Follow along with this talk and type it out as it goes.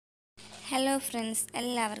Hello friends,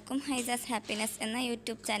 എല്ലാവർക്കും ഹൈസാസ് happiness എന്ന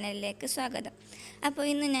YouTube ചാനലിലേക്ക് സ്വാഗതം. അപ്പോൾ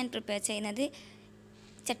ഇന്ന് ഞാൻ പ്രിപ്പയർ ചെയ്യുന്നത്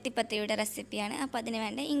ചട്ടിപ്പത്തിരിയുടെ റെസിപ്പിയാണ്. അപ്പോൾ അതിന്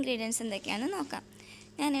വേണ്ട ഇൻഗ്രീഡിയൻസ് എന്തൊക്കെയാണെന്ന് നോക്കാം.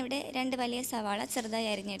 ഞാനിവിടെ 2 വലിയ സവാള ചെറുതായി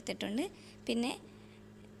അരിഞ്ഞെടുത്തിട്ടുണ്ട്. പിന്നെ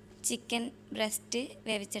ചിക്കൻ ബ്രസ്റ്റ്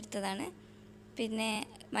വേവിച്ചെടുത്തതാണ്. പിന്നെ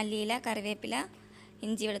മല്ലിയില, കറിവേപ്പില,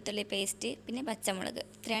 ഇഞ്ചി വെളുത്തുള്ളി പേസ്റ്റ്, പിന്നെ പച്ചമുളക്,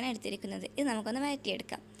 ഇത്രയാണ് എടുത്തിരിക്കുന്നത്. ഇത് നമുക്കൊന്ന്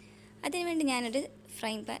വഴറ്റിയെടുക്കാം. അതിനുവേണ്ടി ഞാനൊരു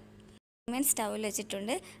ഫ്രൈ പാൻ സ്റ്റൗവിൽ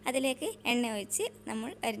വെച്ചിട്ടുണ്ട്. അതിലേക്ക് എണ്ണ ഒഴിച്ച് നമ്മൾ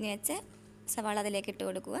അരിഞ്ഞു വെച്ച സവാള അതിലേക്ക് ഇട്ട്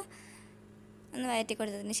കൊടുക്കുക. ഒന്ന് വഴറ്റി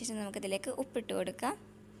കൊടുത്തതിന് ശേഷം നമുക്കിതിലേക്ക് ഉപ്പിട്ട് കൊടുക്കാം.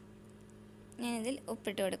 ഞാനിതിൽ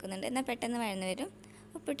ഉപ്പിട്ട് കൊടുക്കുന്നുണ്ട്, എന്നാൽ പെട്ടെന്ന് വഴന്നു വരും.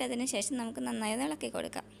 ഉപ്പിട്ടതിന് ശേഷം നമുക്ക് നന്നായി ഒന്ന് ഇളക്കി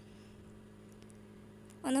കൊടുക്കാം.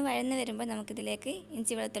 ഒന്ന് വഴന്നു വരുമ്പോൾ നമുക്കിതിലേക്ക്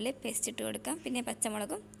ഇഞ്ചി വെളുത്തുള്ളി പേസ്റ്റ് ഇട്ട് കൊടുക്കാം. പിന്നെ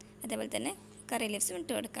പച്ചമുളകും അതേപോലെ തന്നെ കറി ലീവ്സും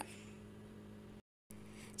ഇട്ട് കൊടുക്കാം.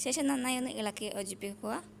 ശേഷം നന്നായി ഒന്ന് ഇളക്കി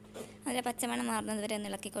യോജിപ്പിക്കുക. അതിലെ പച്ചമണം മാറുന്നത് വരെ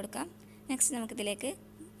ഒന്ന് ഇളക്കി കൊടുക്കാം. നെക്സ്റ്റ് നമുക്കിതിലേക്ക്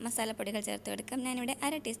മസാലപ്പൊടികൾ ചേർത്ത് കൊടുക്കാം. ഞാനിവിടെ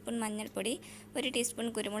 1/2 ടീസ്പൂൺ മഞ്ഞൾപ്പൊടി, 1 ടീസ്പൂൺ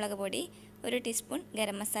കുരുമുളക് പൊടി, 1 ടീസ്പൂൺ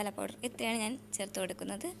ഗരം മസാല പൗഡർ, ഇത്രയാണ് ഞാൻ ചേർത്ത്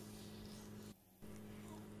കൊടുക്കുന്നത്.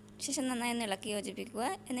 ശേഷം നന്നായി ഒന്ന് ഇളക്കി യോജിപ്പിക്കുക.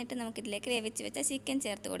 എന്നിട്ട് നമുക്കിതിലേക്ക് വേവിച്ച് വെച്ച ചിക്കൻ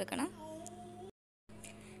ചേർത്ത് കൊടുക്കണം.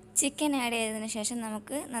 ചിക്കൻ ആഡ് ചെയ്തതിന് ശേഷം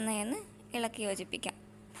നമുക്ക് നന്നായി ഒന്ന് ഇളക്കി യോജിപ്പിക്കാം.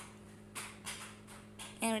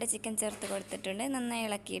 ഞാനിവിടെ ചിക്കൻ ചേർത്ത് കൊടുത്തിട്ടുണ്ട്, നന്നായി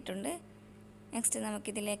ഇളക്കിയിട്ടുണ്ട്. നെക്സ്റ്റ്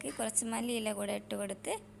നമുക്കിതിലേക്ക് കുറച്ച് മല്ലിയില കൂടെ ഇട്ട്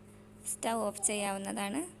കൊടുത്ത് സ്റ്റൗ ഓഫ്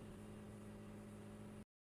ചെയ്യാവുന്നതാണ്.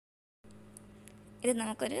 ഇത്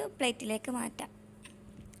നമുക്കൊരു പ്ലേറ്റിലേക്ക് മാറ്റാം.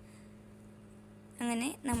 അങ്ങനെ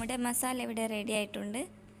നമ്മുടെ മസാല ഇവിടെ റെഡി ആയിട്ടുണ്ട്.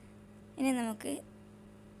 ഇനി നമുക്ക്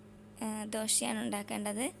ദോശയാണ്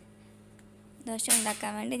ഉണ്ടാക്കേണ്ടത്. ദോശ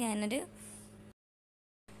ഉണ്ടാക്കാൻ വേണ്ടി ഞാനൊരു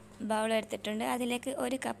ബൗൾ എടുത്തിട്ടുണ്ട്. അതിലേക്ക്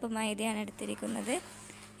 1 കപ്പ് മൈദയാണ് എടുത്തിരിക്കുന്നത്.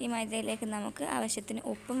 ഈ മൈദയിലേക്ക് നമുക്ക് ആവശ്യത്തിന്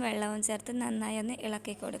ഉപ്പും വെള്ളവും ചേർത്ത് നന്നായി ഒന്ന്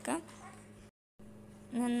ഇളക്കി കൊടുക്കാം.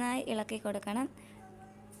 നന്നായി ഇളക്കി കൊടുക്കണം.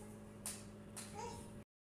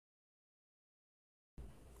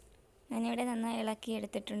 ഞാനിവിടെ നന്നായി ഇളക്കി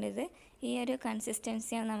എടുത്തിട്ടുണ്ട്. ഈ ഒരു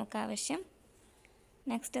കൺസിസ്റ്റൻസിയാണ് നമുക്ക് ആവശ്യം.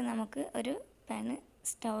 നെക്സ്റ്റ് നമുക്ക് ഒരു പാന്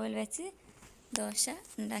സ്റ്റൗവിൽ വെച്ച് ദോശ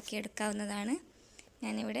ഉണ്ടാക്കിയെടുക്കാവുന്നതാണ്.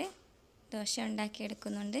 ഞാനിവിടെ ദോശ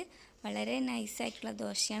ഉണ്ടാക്കിയെടുക്കുന്നുണ്ട്. വളരെ നൈസായിട്ടുള്ള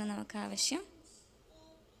ദോശയാണ് നമുക്ക് ആവശ്യം.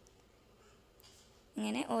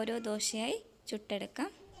 ഇങ്ങനെ ഓരോ ദോശയായി ചുട്ടെടുക്കാം.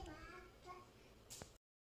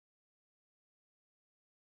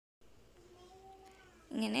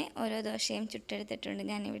 ഇങ്ങനെ ഓരോ ദോശയും ചുട്ടെടുത്തിട്ടുണ്ട്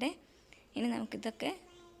ഞാനിവിടെ. ഇനി നമുക്കിതൊക്കെ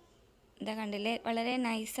കണ്ടില്ലേ, വളരെ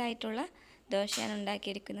നൈസായിട്ടുള്ള ദോശയാണ്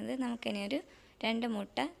ഉണ്ടാക്കിയിരിക്കുന്നത്. നമുക്കിനി ഒരു 2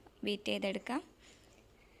 മുട്ട ബീറ്റ് ചെയ്തെടുക്കാം.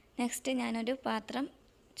 നെക്സ്റ്റ് ഞാനൊരു പാത്രം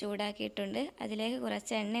ചൂടാക്കിയിട്ടുണ്ട്. അതിലേക്ക്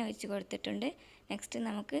കുറച്ച് എണ്ണ ഒഴിച്ച് കൊടുത്തിട്ടുണ്ട്. നെക്സ്റ്റ്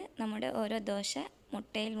നമുക്ക് നമ്മുടെ ഓരോ ദോശ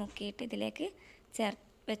മുട്ടയിൽ മുക്കിയിട്ട് ഇതിലേക്ക്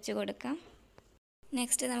വെച്ച് കൊടുക്കാം.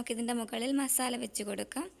 നെക്സ്റ്റ് നമുക്കിതിൻ്റെ മുകളിൽ മസാല വെച്ച്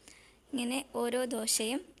കൊടുക്കാം. ഇങ്ങനെ ഓരോ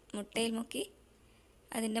ദോശയും മുട്ടയിൽ മുക്കി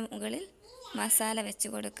അതിൻ്റെ മുകളിൽ മസാല വെച്ച്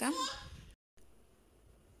കൊടുക്കാം.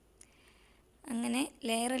 അങ്ങനെ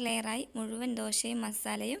ലെയറായി മുഴുവൻ ദോശയും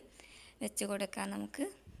മസാലയും വെച്ച് കൊടുക്കാം നമുക്ക്.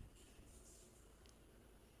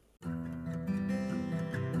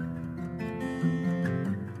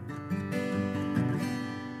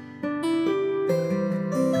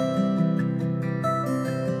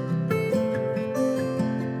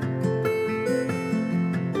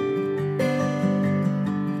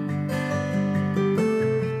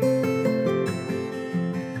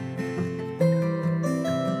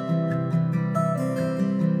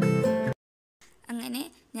 അങ്ങനെ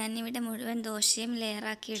ഞാനിവിടെ മുഴുവൻ ദോശയും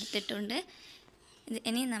ലെയറാക്കി എടുത്തിട്ടുണ്ട്.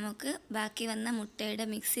 ഇനി നമുക്ക് ബാക്കി വന്ന മുട്ടയുടെ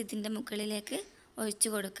മിക്സ് ഇതിൻ്റെ മുകളിലേക്ക് ഒഴിച്ചു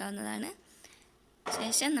കൊടുക്കാവുന്നതാണ്.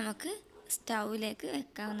 ശേഷം നമുക്ക് സ്റ്റൗവിലേക്ക്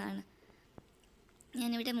വെക്കാവുന്നതാണ്.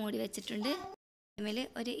 ഞാനിവിടെ മൂടി വെച്ചിട്ടുണ്ട്. ഇതിൽ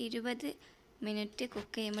ഒരു 20 മിനിറ്റ്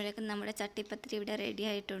കുക്ക് ചെയ്യുമ്പോഴേക്കും നമ്മുടെ ചട്ടിപ്പത്തിരി ഇവിടെ റെഡി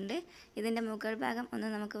ആയിട്ടുണ്ട്. ഇതിൻ്റെ മുകൾ ഭാഗം ഒന്ന്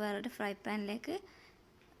നമുക്ക് വേറൊരു ഫ്രൈ പാനിലേക്ക്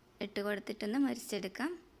ഇട്ട് കൊടുത്തിട്ടൊന്ന്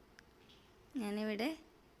മരിച്ചെടുക്കാം. ഞാനിവിടെ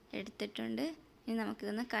എടുത്തിട്ടുണ്ട്. ഇനി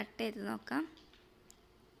നമുക്കിതൊന്ന് കട്ട് ചെയ്ത് നോക്കാം.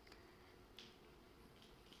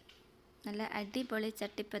 നല്ല അടിപൊളി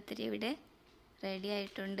ചട്ടിപ്പത്തിരി ഇവിടെ റെഡി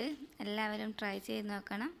ആയിട്ടുണ്ട്. എല്ലാവരും ട്രൈ ചെയ്ത്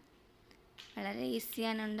നോക്കണം. വളരെ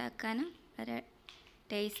ഈസിയാണ് ഉണ്ടാക്കാനും വളരെ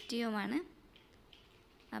ടേസ്റ്റിയുമാണ്.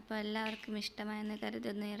 അപ്പോൾ എല്ലാവർക്കും ഇഷ്ടമായെന്ന്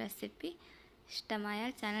കരുതുന്നു ഈ റെസിപ്പി.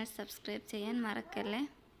 ഇഷ്ടമായാൽ ചാനൽ സബ്സ്ക്രൈബ് ചെയ്യാൻ മറക്കല്ലേ.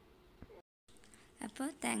 അപ്പോൾ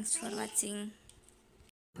താങ്ക്സ് ഫോർ വാച്ചിങ്.